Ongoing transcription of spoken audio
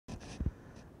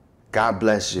God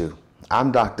bless you.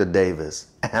 I'm Dr. Davis,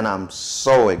 and I'm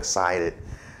so excited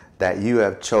that you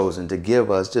have chosen to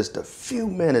give us just a few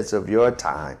minutes of your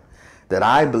time that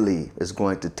I believe is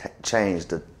going to change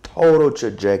the total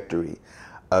trajectory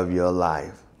of your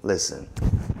life. Listen,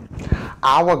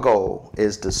 our goal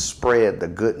is to spread the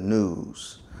good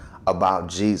news about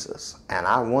Jesus, and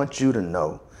I want you to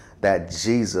know that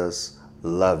Jesus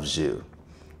loves you.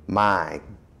 My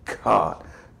God.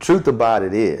 Truth about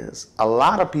it is, a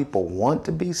lot of people want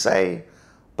to be saved,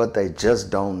 but they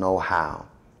just don't know how.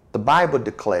 The Bible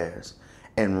declares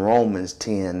in Romans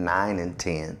 10:9 and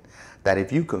 10 that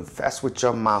if you confess with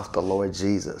your mouth the Lord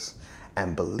Jesus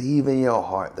and believe in your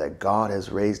heart that God has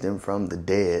raised him from the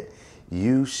dead,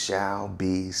 you shall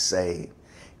be saved.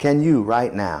 Can you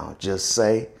right now just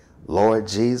say, Lord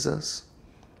Jesus?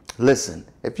 Listen,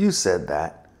 if you said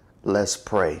that, let's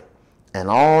pray. And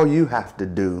all you have to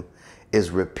do is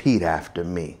repeat after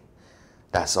me.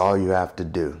 That's all you have to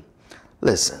do.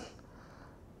 Listen,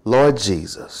 Lord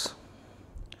Jesus,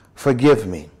 forgive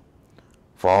me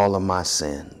for all of my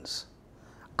sins.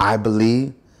 I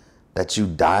believe that you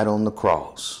died on the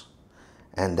cross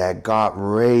and that God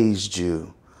raised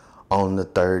you on the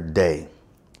third day.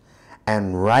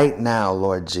 And right now,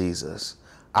 Lord Jesus,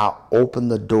 I'll open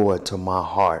the door to my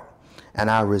heart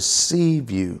and I receive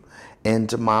you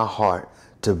into my heart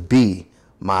to be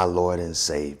my Lord and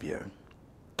Savior.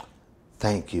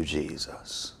 Thank you,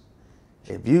 Jesus.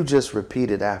 If you just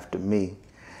repeated after me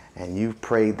and you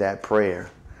prayed that prayer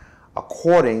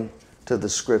according to the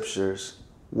scriptures,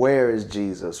 where is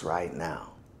Jesus right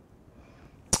now?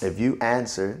 If you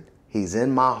answered, he's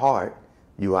in my heart,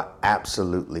 you are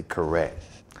absolutely correct.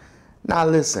 Now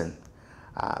listen,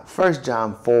 1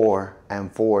 John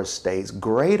 4:4 states,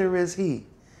 greater is he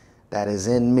that is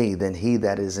in me than he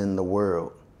that is in the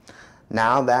world.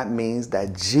 Now that means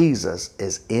that Jesus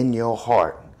is in your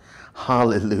heart.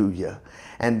 Hallelujah.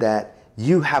 And that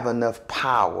you have enough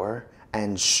power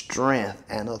and strength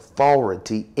and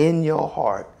authority in your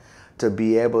heart to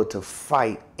be able to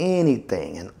fight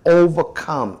anything and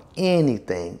overcome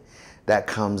anything that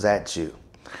comes at you.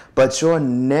 But your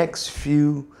next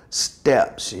few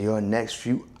steps, your next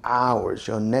few hours,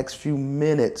 your next few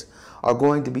minutes are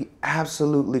going to be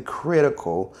absolutely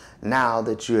critical now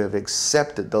that you have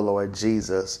accepted the Lord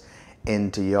Jesus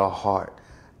into your heart.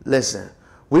 Listen,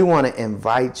 we want to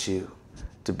invite you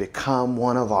to become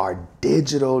one of our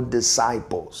digital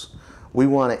disciples. We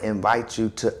want to invite you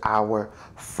to our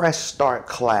Fresh Start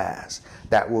class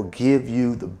that will give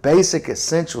you the basic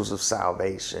essentials of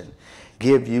salvation,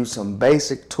 give you some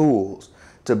basic tools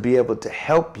to be able to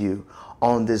help you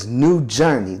on this new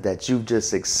journey that you've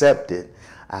just accepted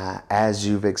as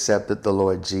you've accepted the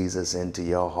Lord Jesus into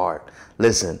your heart.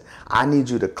 Listen, I need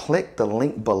you to click the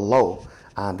link below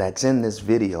that's in this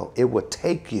video. It will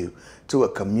take you to a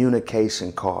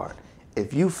communication card.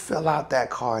 If you fill out that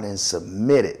card and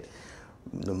submit it,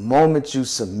 the moment you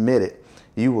submit it,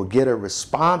 you will get a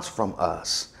response from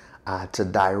us to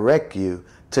direct you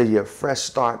to your Fresh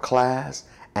Start class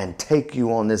and take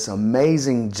you on this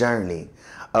amazing journey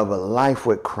of a life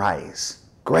with Christ.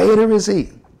 Greater is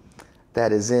he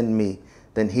that is in me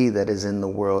than he that is in the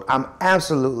world. I'm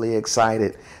absolutely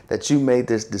excited that you made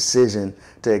this decision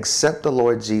to accept the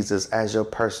Lord Jesus as your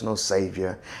personal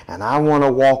Savior. And I want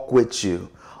to walk with you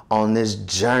on this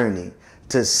journey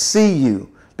to see you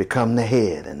become the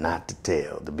head and not the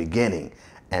tail, the beginning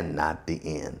and not the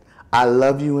end. I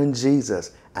love you in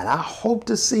Jesus, and I hope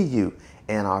to see you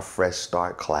in our Fresh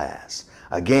Start class.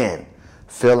 Again,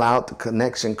 fill out the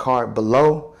connection card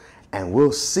below, and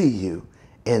we'll see you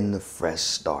in the Fresh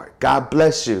Start. God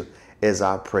bless you is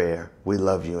our prayer. We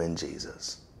love you in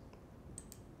Jesus.